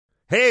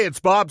Hey, it's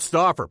Bob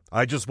Stauffer.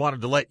 I just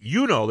wanted to let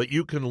you know that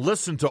you can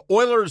listen to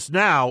Oilers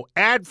Now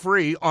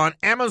ad-free on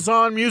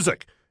Amazon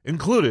Music,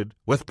 included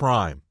with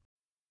Prime.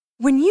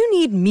 When you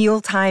need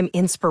mealtime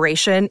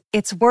inspiration,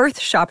 it's worth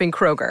shopping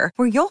Kroger,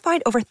 where you'll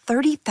find over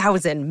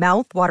 30,000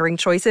 mouth-watering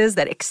choices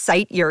that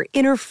excite your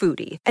inner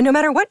foodie. And no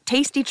matter what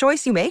tasty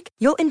choice you make,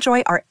 you'll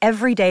enjoy our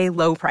everyday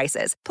low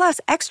prices, plus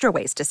extra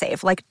ways to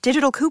save, like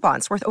digital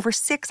coupons worth over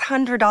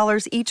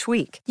 $600 each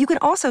week. You can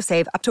also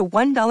save up to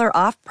 $1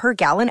 off per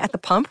gallon at the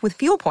pump with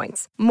fuel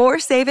points. More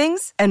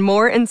savings and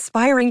more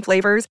inspiring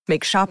flavors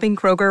make shopping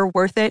Kroger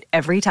worth it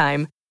every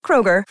time.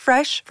 Kroger,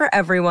 fresh for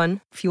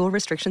everyone. Fuel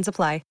restrictions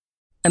apply.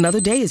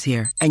 Another day is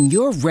here, and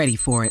you're ready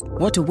for it.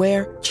 What to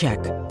wear? Check.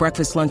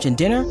 Breakfast, lunch, and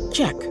dinner?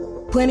 Check.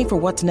 Planning for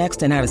what's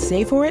next and how to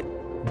save for it?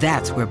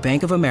 That's where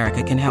Bank of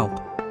America can help.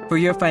 For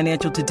your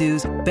financial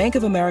to-dos, Bank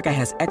of America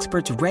has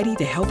experts ready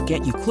to help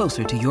get you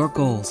closer to your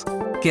goals.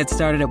 Get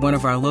started at one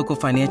of our local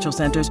financial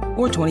centers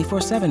or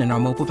 24/7 in our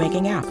mobile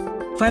banking app.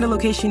 Find a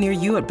location near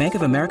you at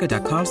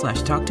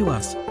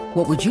bankofamerica.com/talktous.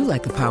 What would you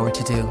like the power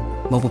to do?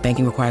 Mobile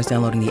banking requires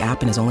downloading the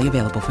app and is only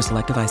available for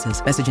select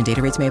devices. Message and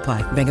data rates may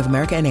apply. Bank of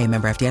America N.A.,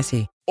 member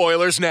FDIC.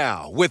 Oilers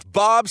Now with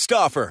Bob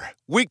Stauffer.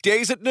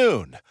 Weekdays at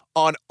noon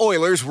on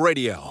Oilers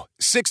Radio,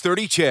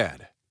 630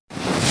 CHED.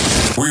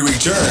 We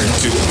return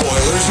to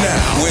Oilers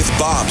Now with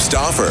Bob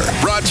Stauffer.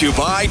 Brought to you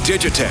by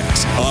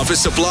Digitex. Office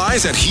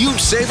supplies at huge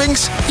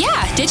savings?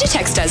 Yeah,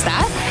 Digitex does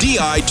that.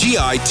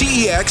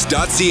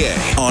 digitex.ca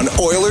on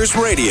Oilers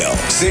Radio,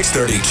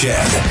 630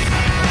 CHED.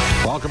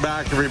 Welcome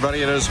back,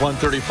 everybody. It is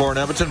 1:34 in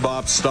Edmonton.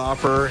 Bob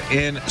Stauffer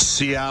in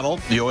Seattle.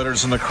 The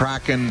Oilers and the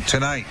Kraken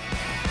tonight.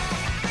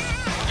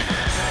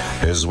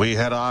 As we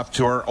head off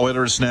to our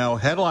Oilers Now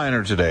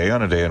headliner today,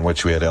 on a day in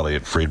which we had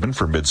Elliot Friedman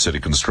from Mid-City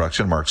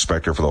Construction, Mark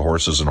Spector for the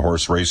Horses and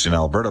Horse Racing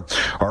Alberta.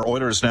 Our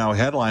Oilers Now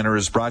headliner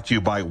is brought to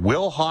you by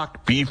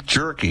Wilhauk Beef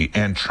Jerky,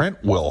 and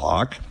Trent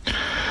Wilhauk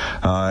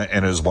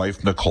and his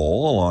wife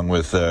Nicole, along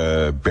with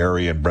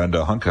Barry and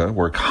Brenda Hunka,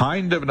 were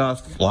kind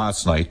enough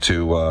last night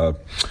to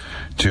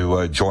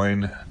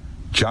join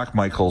Jack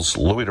Michaels,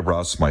 Louis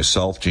DeBrusk,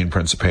 myself, Gene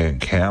Principe,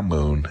 and Cam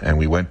Moon, and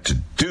we went to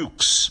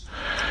Duke's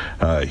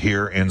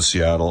here in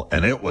Seattle,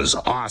 and it was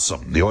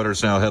awesome. The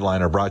Oilers Now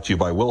headliner brought to you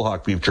by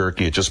Wilhauk Beef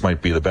Jerky. It just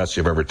might be the best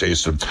you've ever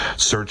tasted.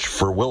 Search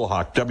for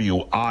Wilhauk,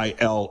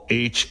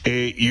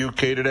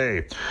 Wilhauk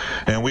today.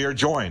 And we are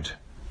joined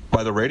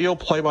by the radio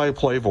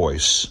play-by-play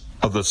voice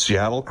of the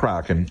Seattle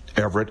Kraken,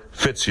 Everett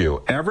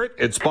Fitzhugh. Everett,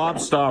 it's Bob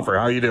Stauffer.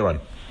 How you doing?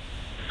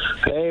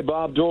 Hey,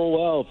 Bob, doing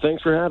well.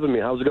 Thanks for having me.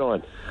 How's it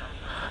going?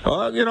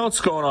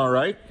 It's going all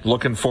right.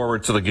 Looking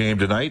forward to the game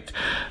tonight.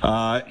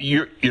 I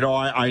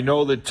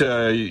know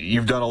that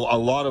you've done a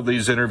lot of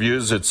these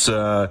interviews. It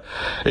says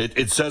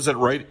it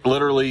right,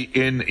 literally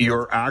in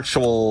your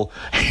actual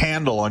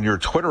handle on your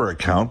Twitter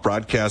account.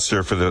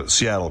 Broadcaster for the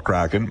Seattle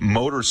Kraken,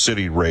 Motor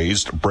City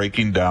raised,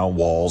 breaking down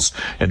walls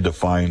and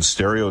defying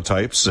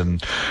stereotypes.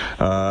 And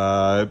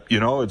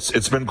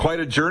it's been quite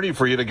a journey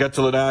for you to get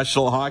to the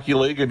National Hockey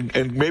League,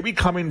 and maybe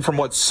coming from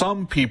what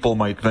some people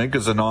might think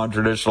is a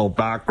non-traditional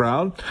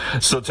background.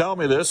 So tell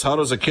me this, how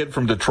does a kid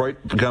from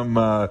Detroit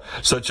become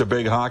such a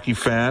big hockey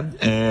fan?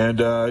 And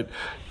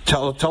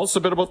tell us a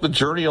bit about the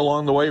journey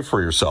along the way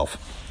for yourself.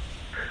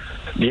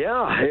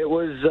 Yeah, it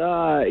was,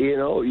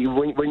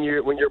 when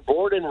you're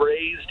born and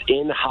raised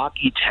in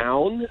hockey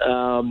town,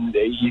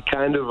 you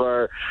kind of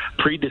are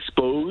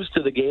predisposed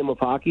to the game of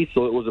hockey,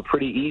 so it was a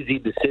pretty easy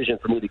decision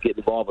for me to get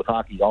involved with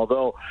hockey,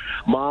 although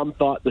Mom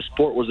thought the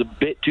sport was a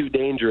bit too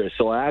dangerous,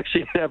 so I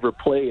actually never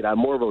played. I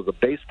more of a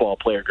baseball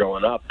player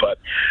growing up, but,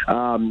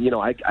 I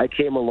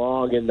came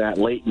along in that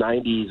late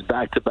 90s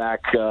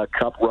back-to-back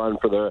cup run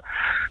for the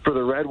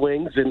Red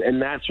Wings,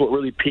 and that's what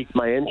really piqued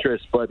my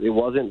interest, but it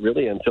wasn't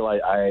really until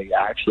I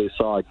actually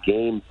saw a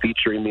game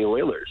featuring the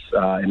Oilers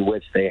in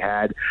which they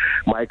had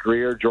Mike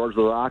Greer, George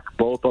Laraque,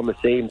 both on the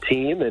same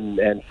team,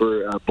 and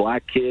for a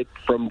black kid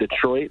from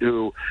Detroit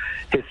who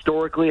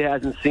historically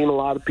hasn't seen a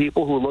lot of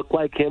people who look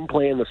like him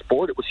playing the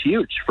sport, it was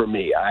huge for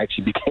me. I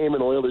actually became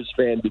an Oilers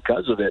fan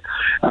because of it.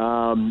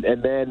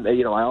 And then,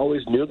 I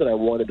always knew that I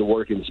wanted to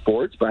work in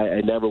sports, but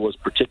I never was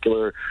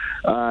particular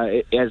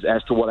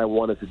as to what I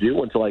wanted to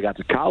do until I got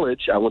to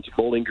college. I went to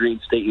Bowling Green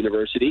State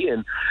University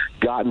and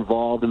got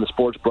involved in the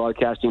sports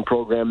broadcasting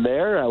program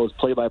there. I was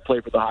play-by-play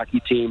for the hockey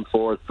team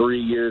for 3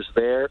 years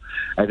there.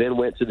 I then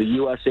went to the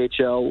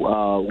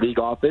USHL league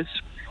office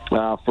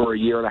for a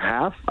year and a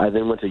half. I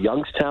then went to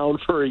Youngstown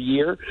for a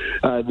year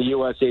in the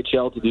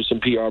USHL to do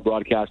some PR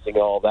broadcasting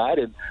and all that.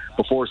 And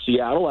before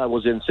Seattle, I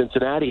was in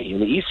Cincinnati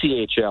in the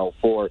ECHL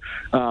for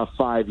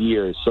 5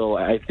 years. So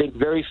I think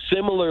very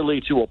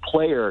similarly to a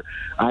player,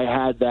 I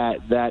had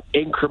that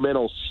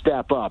incremental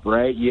step up,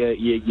 right?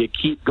 You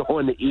keep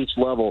going to each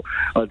level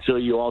until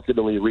you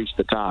ultimately reach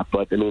the top.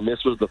 But, I mean,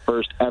 this was the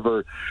first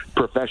ever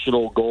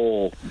professional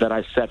goal that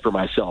I set for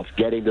myself,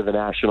 getting to the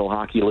National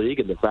Hockey League,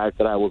 and the fact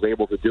that I was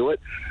able to do it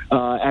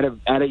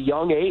at a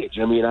young age.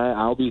 I mean,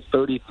 I'll be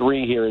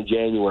 33 here in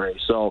January,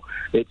 so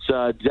it's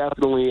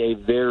definitely a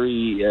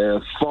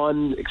very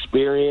fun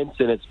experience,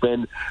 and it's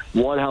been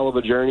one hell of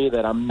a journey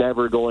that I'm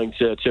never going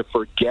to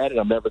forget, and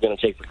I'm never going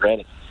to take for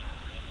granted.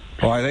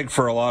 Well, I think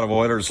for a lot of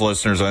Oilers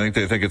listeners, I think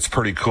they think it's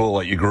pretty cool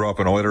that you grew up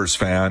an Oilers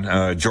fan.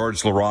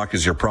 George Laraque,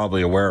 as you're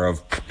probably aware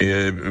of,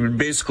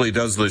 basically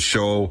does this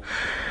show,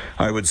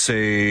 I would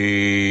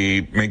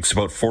say, makes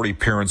about 40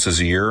 appearances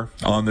a year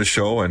on the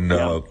show, and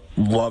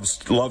loves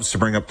to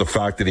bring up the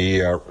fact that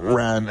he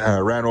ran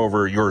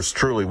over yours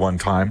truly one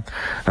time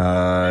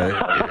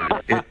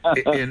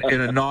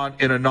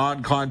in a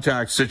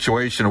non-contact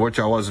situation, which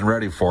I wasn't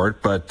ready for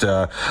it, but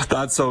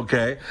that's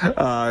okay.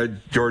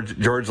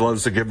 George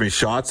loves to give me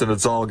shots, and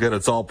it's all good.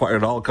 It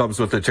all comes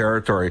with the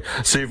territory.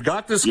 So you've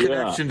got this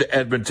connection to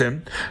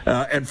Edmonton,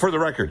 and for the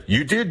record,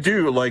 you did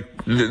do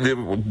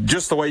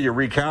just the way you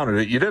recounted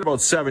it. You did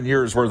about 7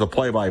 years worth of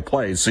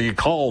play-by-play. So you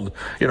called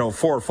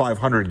 400 or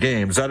 500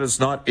 games. That is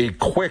not a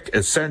quick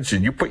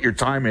ascension. You put your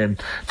time in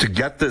to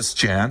get this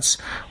chance.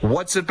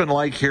 What's it been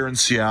like here in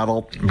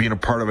Seattle, being a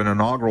part of an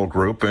inaugural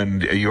group?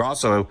 And you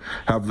also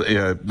have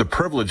the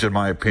privilege, in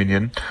my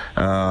opinion,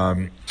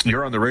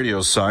 you're on the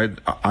radio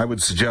side. I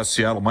would suggest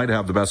Seattle might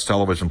have the best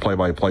television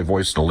play-by-play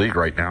voice in the league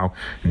right now,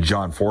 in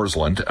John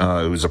Forsland,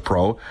 who's a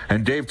pro.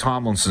 And Dave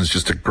Tomlinson's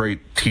just a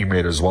great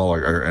teammate as well,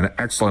 an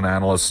excellent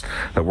analyst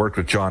that worked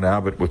with John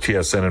Abbott with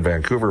TSN in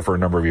Vancouver for a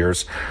number of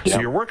years. So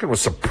you're working with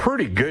some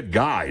pretty good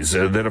guys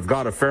that have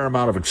got a fair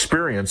amount of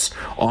experience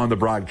on the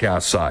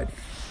broadcast side.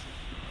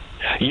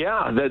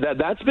 Yeah,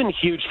 that's been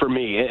huge for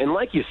me. And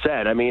like you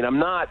said, I mean, I'm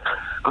not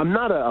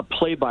a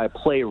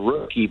play-by-play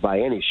rookie by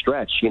any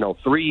stretch.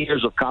 3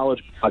 years of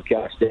college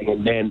broadcasting,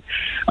 and then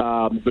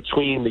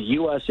between the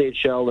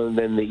USHL and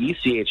then the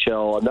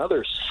ECHL,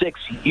 another 6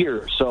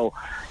 years. So,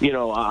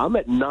 I'm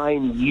at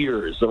 9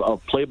 years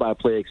of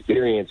play-by-play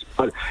experience.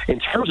 But in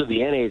terms of the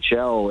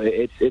NHL,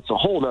 it's a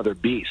whole other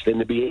beast. And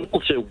to be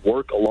able to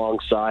work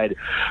alongside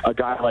a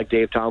guy like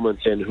Dave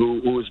Tomlinson,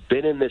 who's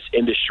been in this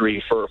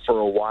industry for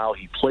a while,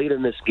 he played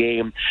in this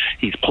game,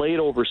 he's played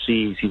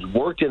overseas, he's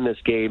worked in this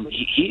game.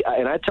 He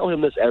and I tell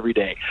him this every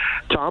day.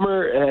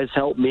 Tomer has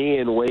helped me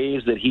in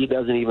ways that he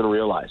doesn't even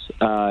realize.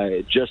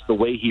 Just the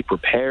way he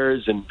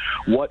prepares and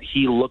what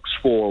he looks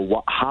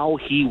for, how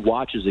he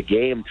watches a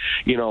game.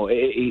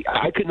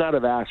 I could not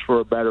have asked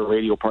for a better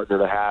radio partner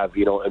to have,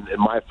 in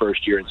my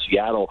first year in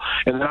Seattle.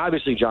 And then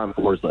obviously John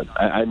Forsland.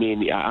 I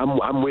mean,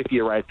 I'm with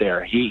you right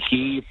there.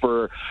 He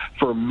for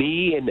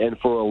me and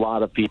for a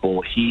lot of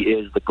people, he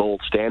is the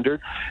gold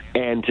standard.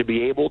 And to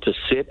be able to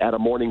sit at a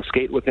morning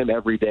skate with him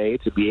every day,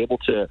 to be able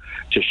to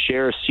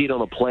share a seat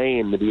on a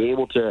plane, to be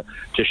able to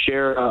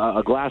share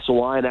a glass of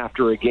wine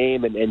after a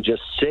game and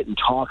just sit and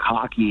talk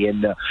hockey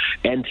and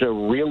to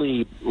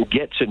really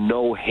get to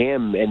know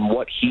him and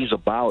what he's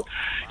about.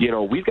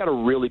 We've got a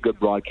really good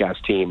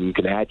broadcast team. You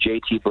can add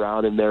JT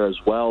Brown in there as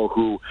well,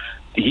 who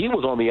he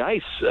was on the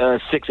ice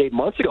 6-8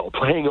 months ago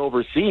playing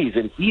overseas,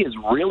 and he is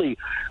really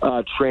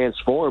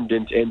transformed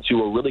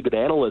into a really good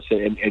analyst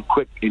in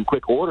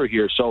quick order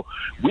here. So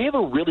we have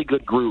a really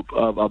good group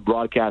of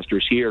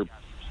broadcasters here.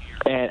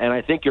 And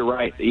I think you're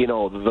right.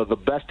 The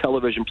best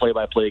television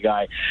play-by-play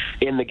guy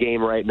in the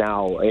game right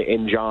now,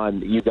 in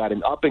John, you got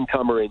an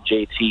up-and-comer in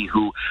JT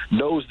who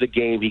knows the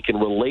game. He can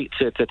relate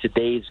to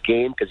today's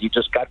game because he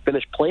just got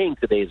finished playing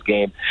today's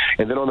game.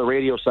 And then on the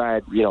radio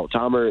side,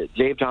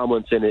 Dave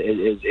Tomlinson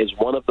is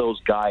one of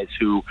those guys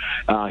who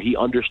he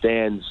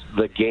understands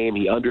the game.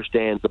 He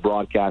understands the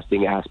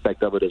broadcasting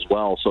aspect of it as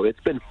well. So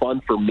it's been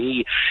fun for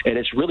me, and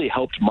it's really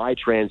helped my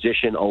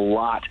transition a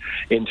lot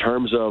in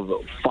terms of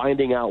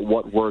finding out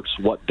what works,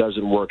 what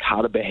doesn't work,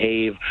 how to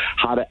behave,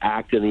 how to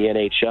act in the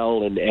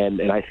NHL,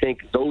 and I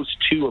think those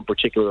two in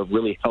particular have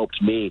really helped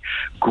me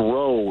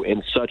grow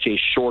in such a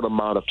short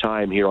amount of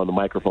time here on the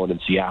microphone in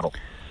Seattle.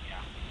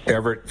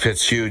 Everett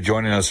Fitzhugh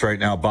joining us right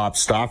now. Bob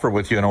Stauffer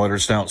with you in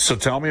Oilers Now. So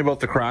tell me about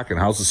the Kraken.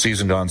 How's the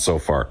season gone so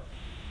far?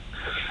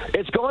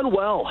 It's gone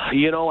well.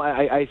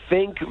 I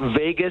think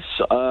Vegas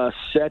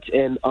set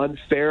an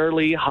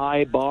unfairly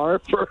high bar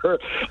for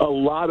a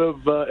lot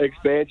of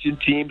expansion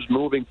teams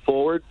moving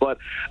forward. But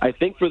I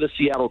think for the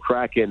Seattle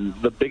Kraken,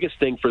 the biggest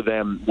thing for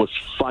them was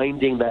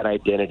finding that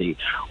identity.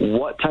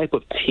 What type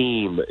of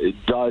team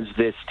does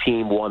this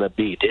team want to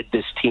be? Did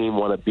this team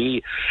want to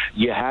be?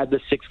 You had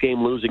the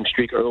 6-game losing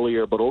streak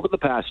earlier, but over the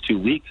past 2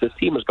 weeks, this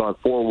team has gone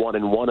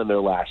 4-1-1 in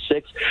their last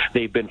 6.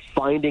 They've been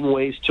finding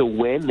ways to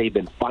win. They've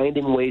been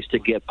finding ways to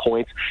get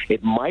points.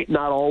 It might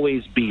not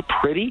always be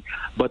pretty,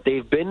 but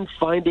they've been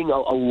finding a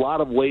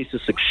lot of ways to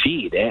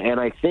succeed. And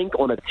I think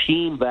on a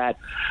team that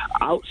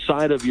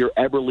outside of your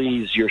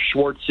Eberles, your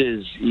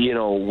Schwartzes,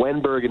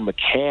 Wenberg and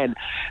McCann,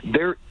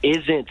 there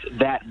isn't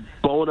that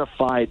bona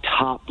fide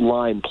top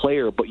line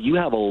player, but you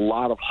have a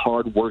lot of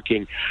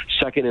hardworking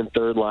second and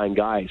third line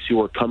guys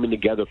who are coming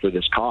together for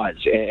this cause.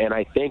 And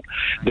I think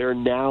they're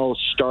now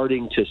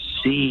starting to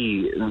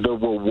see the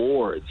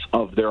rewards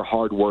of their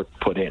hard work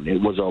put in.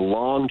 It was a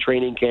long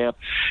training training camp.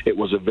 It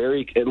was a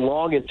very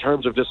long in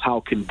terms of just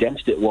how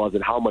condensed it was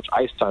and how much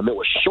ice time. It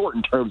was short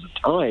in terms of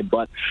time,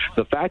 but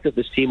the fact that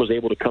this team was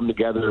able to come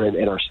together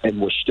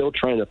and were still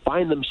trying to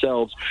find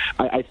themselves,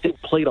 I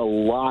think played a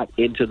lot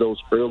into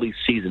those early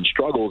season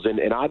struggles.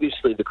 And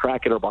obviously the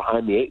Kraken are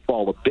behind the eight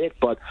ball a bit,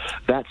 but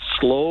that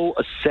slow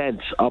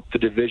ascent up the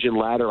division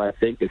ladder, I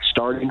think it's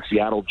starting.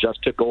 Seattle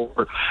just took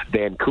over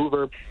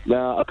Vancouver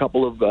a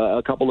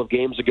couple of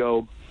games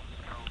ago.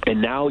 And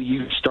now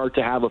you start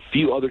to have a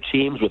few other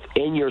teams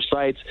within your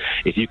sights.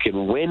 If you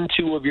can win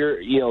two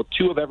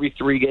of every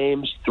 3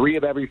 games, 3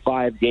 of every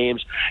 5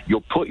 games,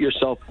 you'll put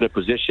yourself in a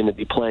position to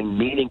be playing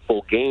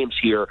meaningful games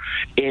here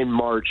in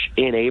March,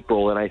 in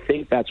April. And I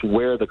think that's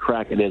where the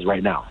Kraken is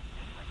right now.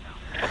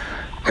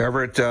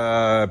 Everett,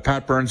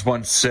 Pat Burns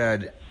once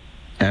said,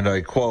 and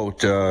I quote,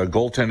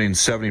 goaltending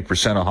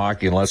 70% of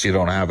hockey. Unless you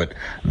don't have it,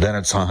 then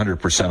it's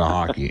 100% of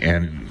hockey.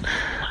 And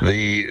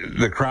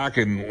the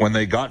Kraken, when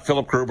they got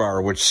Philip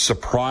Grubauer, which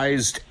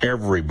surprised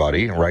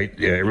everybody, right?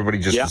 Everybody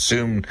just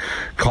assumed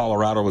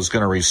Colorado was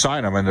going to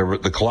re-sign him. And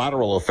the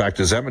collateral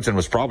effect is Edmonton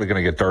was probably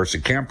going to get Darcy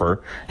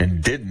Kemper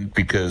and didn't,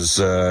 because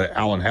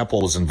Alan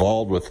Heppel was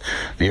involved with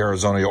the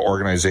Arizona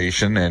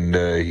organization, and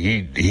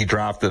he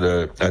drafted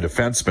a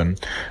defenseman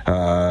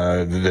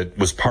that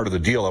was part of the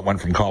deal that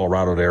went from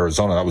Colorado to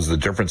Arizona. That was the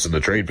difference in the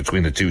trade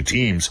between the two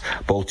teams.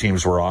 Both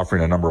teams were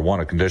offering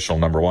a conditional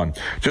number 1.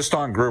 Just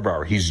on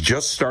Grubauer, he's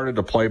just started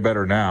to play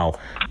better now,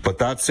 but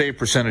that save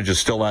percentage is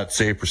still that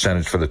save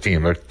percentage for the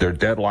team. They're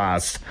dead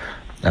last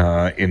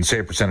in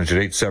save percentage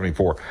at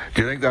 .874.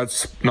 Do you think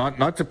that's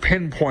not to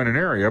pinpoint an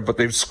area, but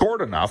they've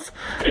scored enough?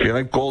 Do you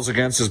think goals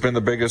against has been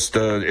the biggest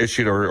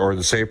issue, or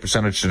the save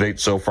percentage to date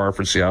so far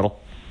for Seattle?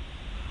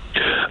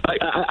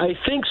 I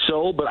think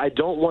so, but I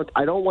don't want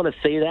to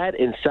say that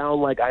and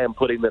sound like I am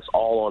putting this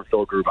all on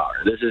Phil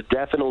Grubauer. This is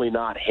definitely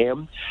not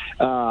him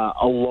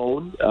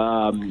alone.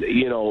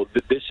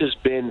 This has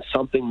been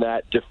something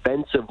that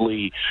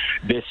defensively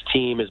this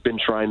team has been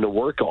trying to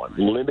work on,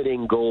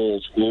 limiting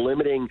goals,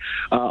 limiting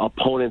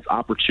opponents'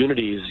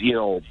 opportunities.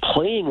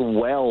 Playing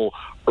well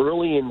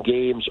early in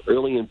games,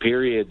 early in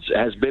periods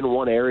has been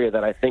one area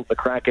that I think the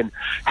Kraken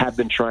have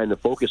been trying to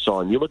focus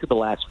on. You look at the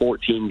last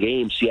 14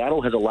 games,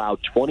 Seattle has allowed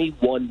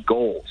 21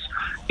 goals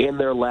in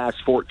their last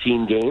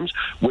 14 games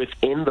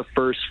within the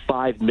first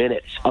 5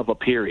 minutes of a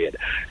period.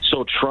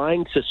 So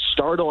trying to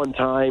start on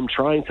time,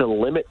 trying to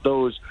limit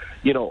those,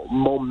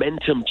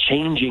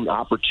 momentum-changing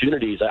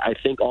opportunities, I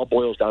think all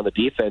boils down to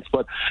defense.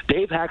 But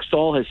Dave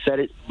Haxtell has said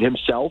it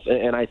himself,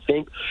 and I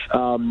think,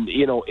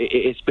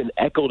 it's been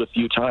echoed a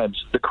few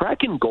times. The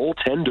Kraken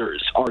goaltenders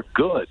are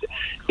good.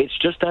 It's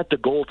just that the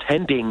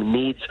goaltending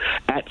needs,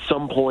 at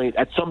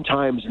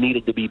sometimes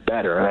needed to be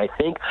better. And I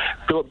think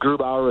Philip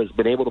Grubauer has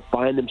been able to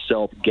find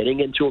himself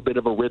getting into a bit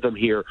of a rhythm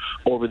here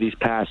over these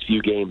past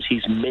few games.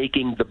 He's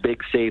making the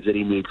big saves that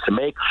he needs to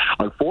make.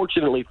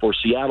 Unfortunately for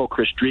Seattle,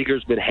 Chris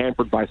Drieger's been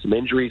hampered by some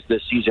injuries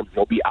this season.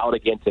 He'll be out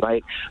again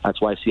tonight. That's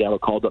why Seattle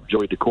called up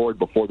Joey Daccord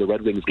before the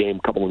Red Wings game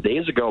a couple of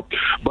days ago.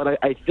 But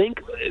I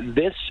think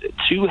this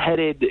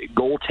two-headed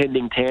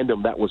goaltending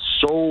tandem that was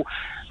so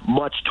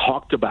much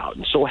talked about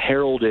and so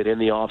heralded in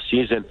the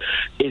offseason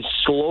is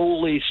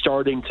slowly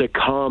starting to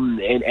come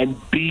and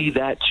be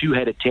that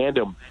two-headed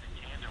tandem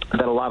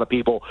that a lot of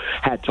people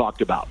had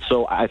talked about.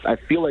 So I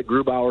feel like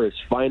Grubauer is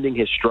finding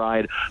his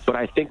stride, but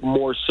I think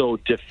more so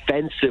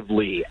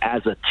defensively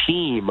as a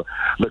team,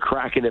 the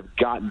Kraken have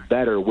gotten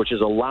better, which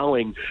is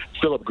allowing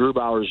Philip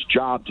Grubauer's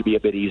job to be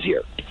a bit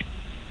easier.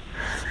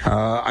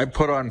 I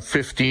put on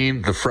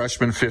 15, the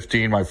freshman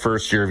 15, my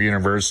first year of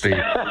university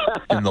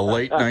in the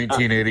late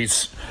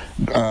 1980s.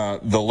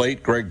 The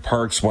late Greg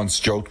Parks once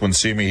joked when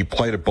see me, he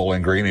played at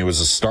Bowling Green. He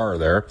was a star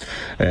there,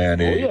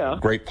 and a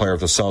great player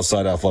with the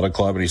Southside Athletic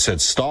Club. And he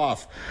said,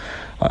 Stoff,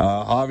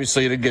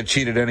 obviously you didn't get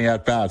cheated any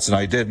at-bats, and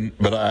I didn't.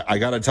 But I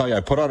got to tell you,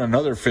 I put on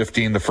another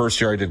 15 the first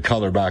year I did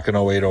color back in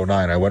 08-09.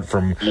 I went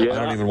from, I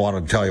don't even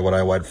want to tell you what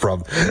I went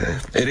from.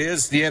 It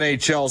is the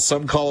NHL.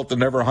 Some call it the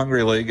Never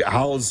Hungry League.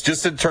 How's,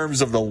 just in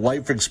terms of the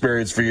life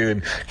experience for you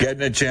and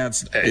getting a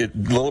chance, a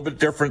little bit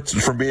different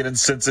from being in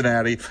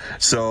Cincinnati.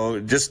 So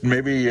just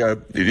maybe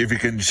if you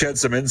can shed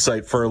some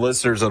insight for our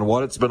listeners on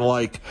what it's been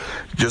like,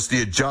 just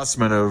the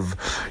adjustment of,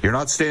 you're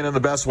not staying in the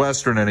Best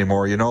Western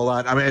anymore. You know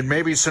that? I mean,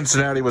 maybe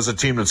Cincinnati was a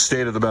team that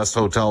stayed at the best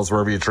hotels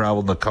wherever you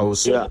traveled on the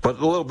coast, but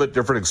a little bit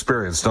different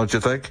experience, don't you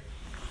think?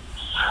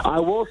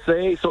 I will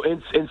say, so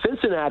in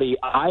Cincinnati,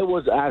 I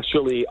was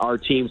actually our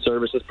team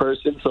services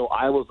person, so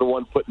I was the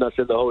one putting us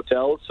in the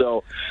hotel.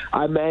 So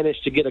I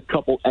managed to get a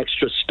couple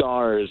extra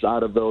stars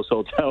out of those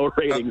hotel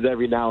ratings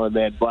every now and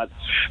then. But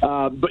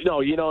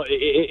no,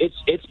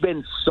 it's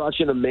been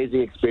such an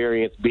amazing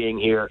experience being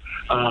here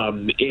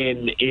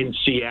in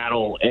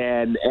Seattle,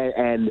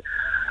 and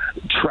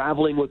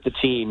traveling with the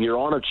team. You're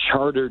on a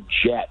chartered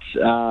jet.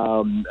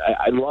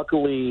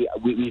 Luckily,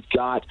 we've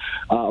got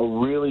a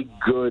really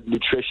good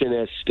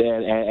nutritionist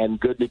and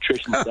good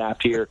nutrition staff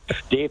here.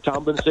 Dave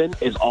Tomlinson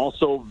is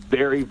also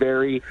very,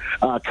 very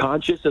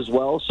conscious as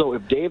well. So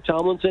if Dave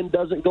Tomlinson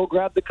doesn't go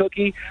grab the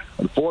cookie,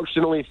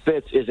 unfortunately,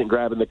 Fitz isn't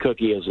grabbing the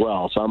cookie as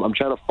well. So I'm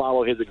trying to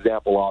follow his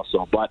example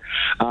also. But,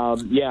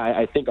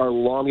 I think our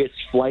longest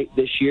flight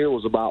this year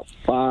was about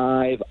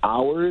 5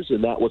 hours,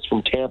 and that was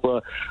from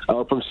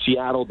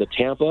Seattle to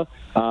Tampa.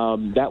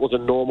 That was a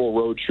normal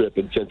road trip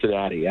in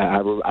Cincinnati.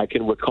 I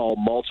can recall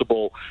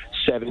multiple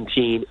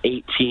 17,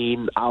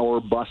 18-hour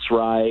bus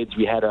rides.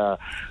 We had a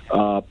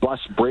bus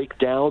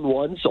breakdown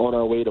once on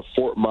our way to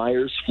Fort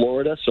Myers,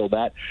 Florida, so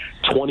that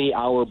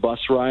 20-hour bus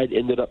ride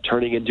ended up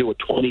turning into a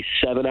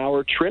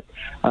 27-hour trip,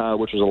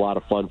 which was a lot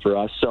of fun for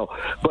us.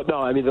 But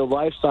no, I mean, the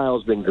lifestyle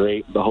has been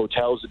great. The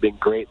hotels have been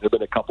great. There have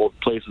been a couple of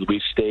places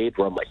we've stayed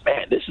where I'm like,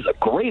 man, this is a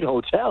great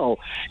hotel.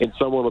 And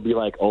someone will be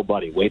like, oh,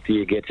 buddy, wait till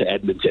you get to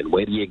Edmonton.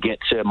 Wait till you get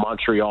to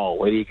Montreal.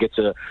 Wait till you get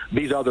to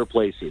these other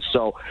places.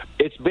 So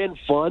it's been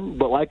fun,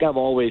 but like I've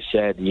always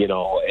said,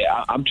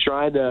 I'm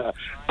trying to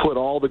put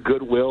all the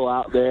goodwill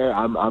out there.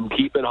 I'm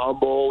keeping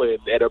humble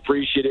and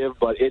appreciative,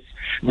 but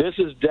this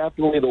is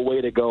definitely the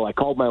way to go. I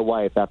called my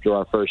wife after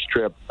our first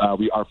trip,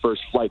 our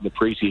first flight in the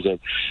preseason,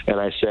 and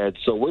I said,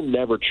 so we're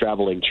never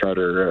traveling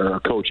charter or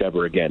coach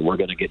ever again. We're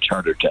going to get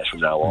charter tests from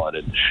now on.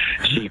 And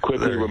she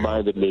quickly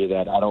reminded me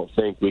that I don't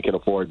think we can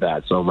afford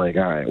that. So I'm like,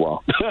 all right,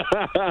 well.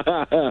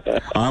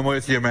 I'm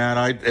with you,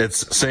 man.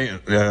 It's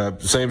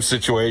same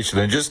situation.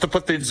 And just to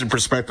put things in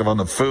perspective on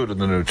the food and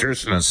the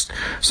nutritionist,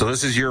 so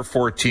this is year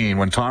 14.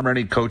 When Tom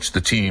Rennie coached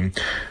the team,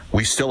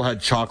 we still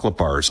had chocolate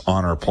bars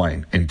on our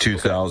plane in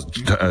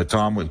 2000.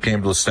 Tom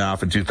came to the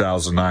staff in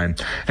 2009,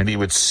 and he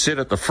would sit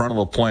at the front of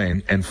the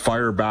plane and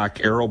fire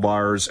back Aero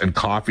bars and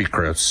coffee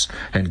crisps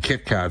and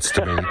Kit Kats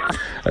to me.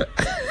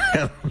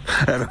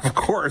 And of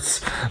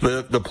course,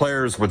 the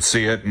players would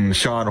see it, and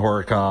Sean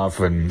Horkoff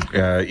and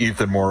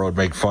Ethan Moore would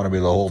make fun of me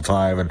the whole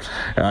time.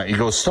 And he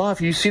goes,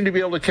 "Stoff, you seem to be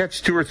able to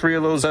catch 2 or 3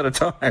 of those at a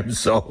time."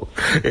 So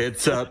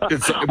it's a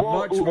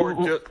much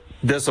more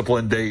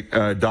disciplined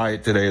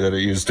diet today than it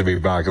used to be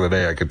back in the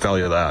day. I can tell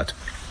you that.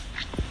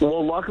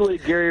 Well, luckily,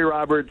 Gary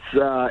Roberts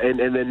and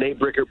then Nate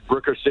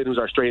Brickerson, who's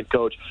our strength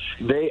coach,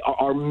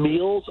 our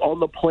meals on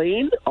the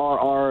plane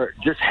are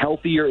just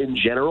healthier in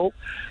general.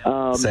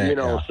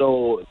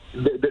 So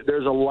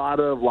there's a lot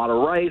of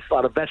rice, a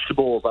lot of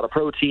vegetables, a lot of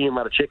protein, a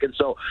lot of chicken.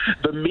 So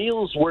the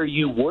meals where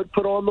you would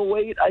put on the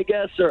weight, I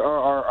guess,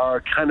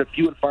 are kind of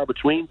few and far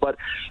between. But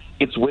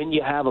it's when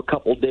you have a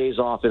couple days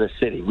off in a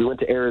city. We went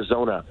to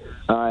Arizona.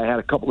 I had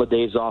a couple of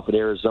days off in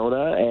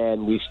Arizona,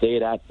 and we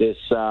stayed at this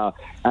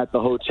at the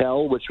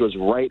hotel, which was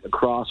right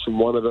across from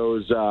one of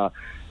those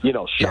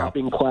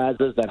shopping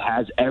plazas that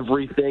has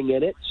everything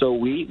in it. So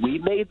we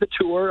made the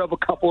tour of a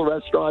couple of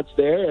restaurants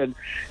there, and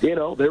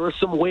there were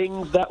some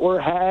wings that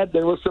were had.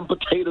 There were some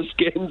potato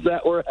skins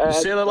that were had.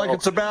 You say that like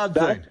it's a bad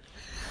thing.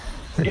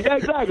 Yeah,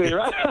 exactly,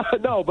 right?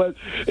 No, but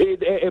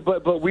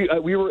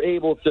we were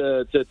able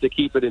to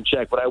keep it in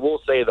check. But I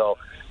will say, though,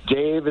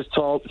 Dave has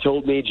told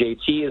me,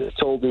 JT has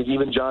told me,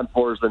 even John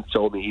Forsman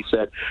told me, he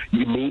said,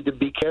 you need to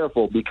be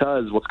careful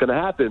because what's going to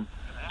happen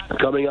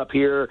coming up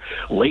here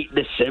late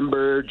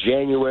December,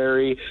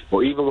 January,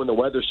 or even when the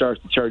weather starts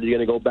to turn, you're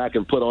going to go back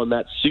and put on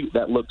that suit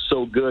that looks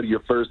so good your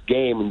first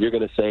game, and you're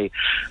going to say,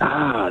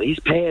 these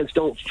pants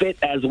don't fit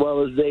as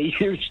well as they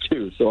used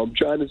to. So I'm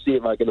trying to see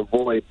if I can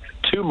avoid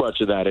too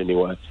much of that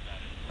anyway.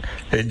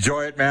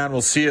 Enjoy it, man.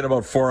 We'll see you in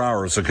about 4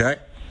 hours, okay?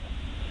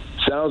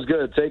 Sounds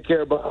good. Take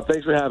care, Bob.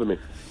 Thanks for having me.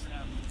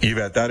 You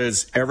bet. That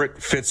is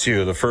Everett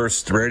Fitzhugh, the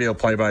first radio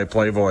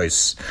play-by-play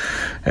voice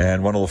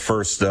and one of the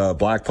first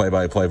black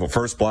play-by-play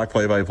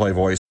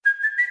voice.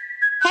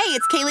 Hey,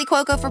 it's Kaylee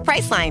Cuoco for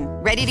Priceline.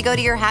 Ready to go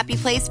to your happy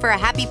place for a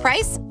happy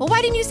price? Well,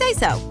 why didn't you say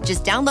so?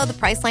 Just download the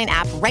Priceline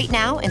app right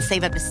now and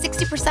save up to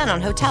 60%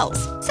 on hotels.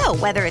 So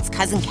whether it's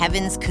Cousin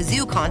Kevin's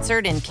Kazoo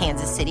Concert in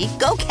Kansas City,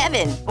 go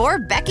Kevin, or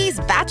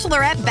Becky's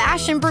Bachelorette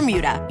Bash in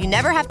Bermuda, you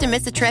never have to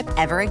miss a trip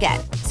ever again.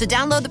 So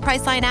download the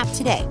Priceline app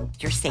today.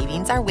 Your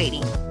savings are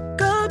waiting.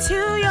 Go to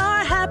your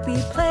happy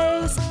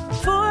place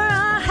for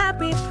a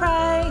happy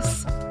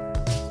price.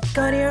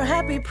 Go to your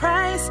happy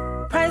price,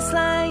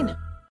 Priceline.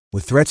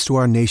 With threats to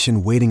our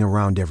nation waiting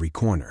around every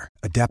corner,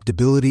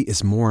 adaptability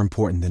is more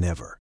important than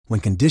ever.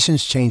 When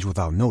conditions change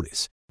without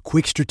notice,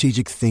 quick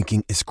strategic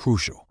thinking is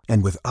crucial.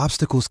 And with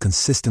obstacles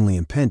consistently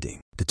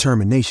impending,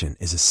 determination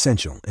is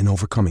essential in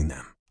overcoming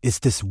them. It's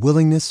this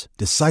willingness,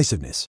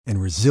 decisiveness,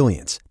 and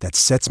resilience that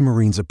sets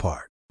Marines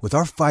apart. With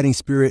our fighting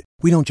spirit,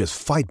 we don't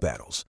just fight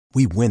battles,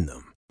 we win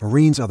them.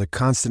 Marines are the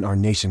constant our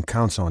nation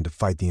counts on to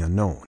fight the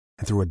unknown.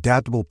 And through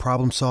adaptable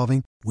problem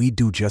solving, we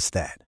do just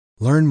that.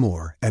 Learn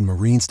more at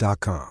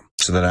Marines.com.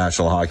 To the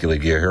National Hockey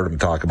League. You heard him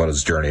talk about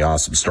his journey.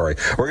 Awesome story.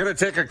 We're going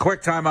to take a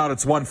quick timeout.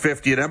 It's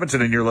 1:50 at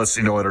Edmonton, and you're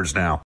listening to Oilers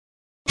Now.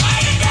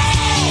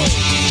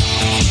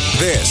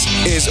 This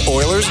is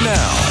Oilers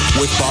Now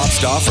with Bob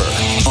Stauffer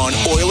on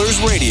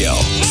Oilers Radio,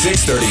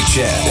 630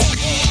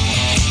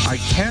 CHED. I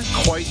can't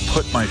quite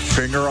put my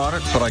finger on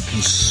it, but I can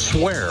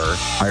swear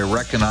I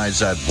recognize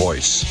that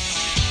voice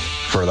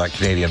for that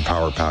Canadian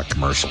Power Pack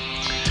commercial.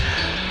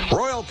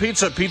 Royal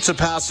Pizza, Pizza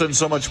Pasta, and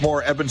so much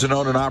more. Edmonton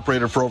owned and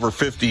operated for over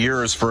 50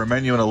 years. For a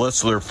menu and a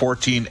list of their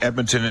 14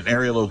 Edmonton and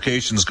area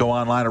locations, go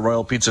online at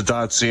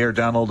royalpizza.ca or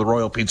download the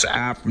Royal Pizza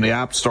app from the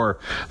App Store.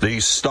 The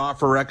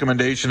Stauffer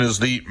recommendation is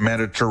the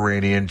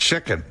Mediterranean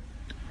chicken.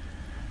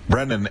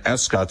 Brendan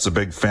Escott's a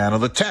big fan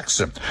of the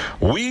Texan.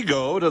 We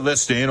go to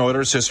this day in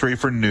Oilers history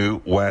for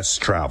New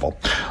West Travel.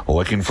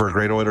 Looking for a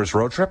great Oilers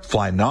road trip?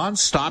 Fly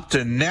nonstop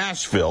to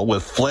Nashville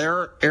with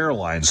Flair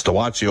Airlines to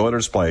watch the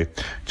Oilers play.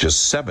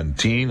 Just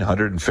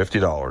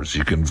 $1,750.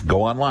 You can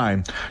go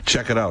online,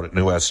 check it out at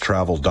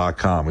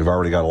newwesttravel.com. We've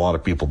already got a lot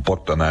of people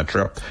booked on that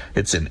trip.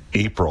 It's in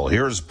April.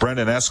 Here's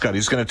Brendan Escott.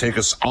 He's going to take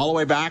us all the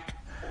way back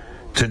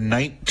to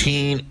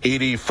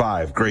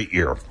 1985. Great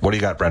year. What do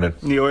you got, Brendan?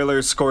 The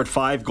Oilers scored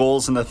 5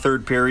 goals in the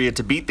third period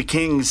to beat the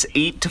Kings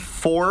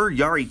 8-4.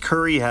 Yari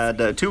Curry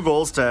had 2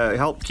 goals to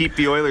help keep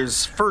the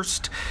Oilers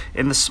first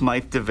in the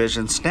Smythe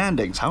Division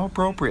standings. How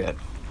appropriate.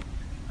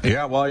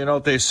 Yeah, well, you know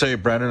what they say,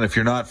 Brendan. If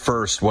you're not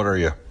first, what are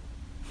you?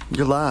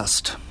 You're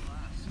last.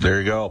 There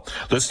you go.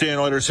 This day in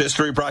Oilers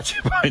history brought to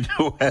you by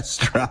New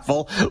West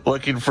Travel.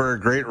 Looking for a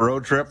great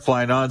road trip?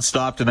 Fly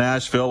nonstop to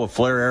Nashville with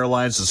Flair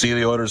Airlines to see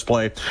the Oilers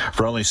play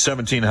for only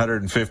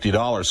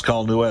 $1,750.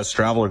 Call New West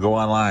Travel or go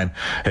online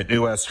at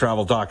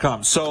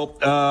newwesttravel.com. So,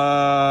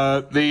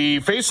 the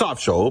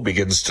face-off show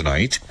begins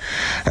tonight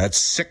at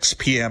 6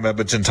 p.m.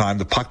 Edmonton time.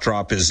 The puck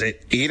drop is at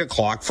 8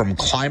 o'clock from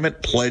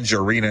Climate Pledge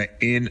Arena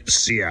in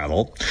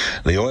Seattle.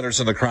 The Oilers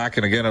and the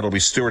Kraken, again, it'll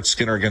be Stuart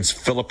Skinner against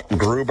Philip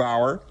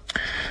Grubauer.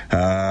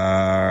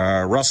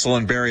 Russell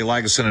and Barry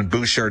Lagesson and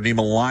Bouchard,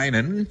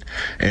 Niemelainen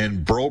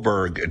and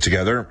Broberg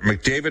together.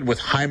 McDavid with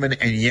Hyman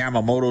and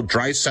Yamamoto.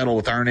 Draisaitl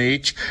with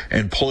Arnage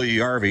and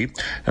Puljujarvi.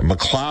 And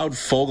McLeod,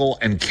 Fogle,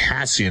 and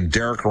Cassian.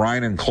 Derek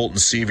Ryan and Colton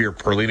Sevier.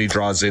 Perlini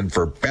draws in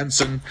for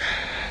Benson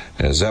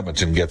as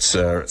Edmonton gets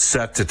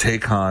set to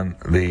take on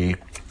the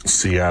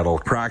Seattle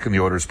Kraken. The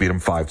Oilers beat them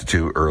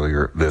 5-2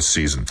 earlier this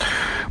season.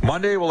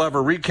 Monday, we'll have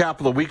a recap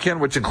of the weekend,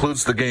 which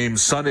includes the game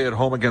Sunday at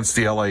home against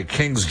the LA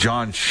Kings.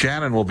 John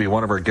Shannon will be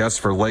one of our guests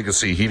for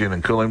Legacy Heating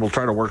and Cooling. We'll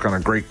try to work on a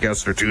great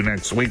guest or two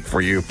next week for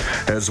you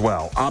as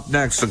well. Up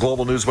next, the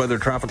Global News Weather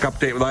Traffic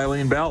Update with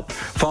Eileen Bell,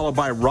 followed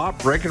by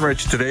Rob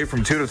Breckenridge today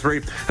from 2 to 3,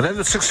 and then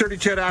the 6:30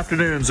 CHED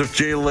Afternoons of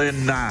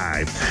Jalen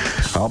Nye.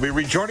 I'll be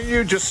rejoining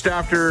you just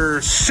after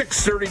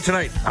 6:30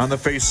 tonight on the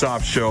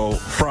Face-Off Show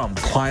from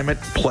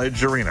Climate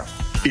Pledge Arena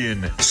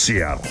in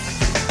Seattle.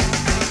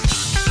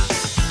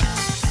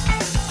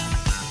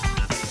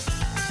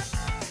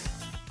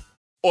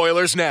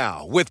 Oilers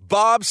Now with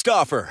Bob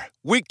Stauffer.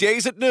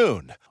 Weekdays at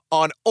noon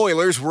on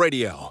Oilers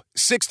Radio,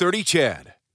 630 CHED.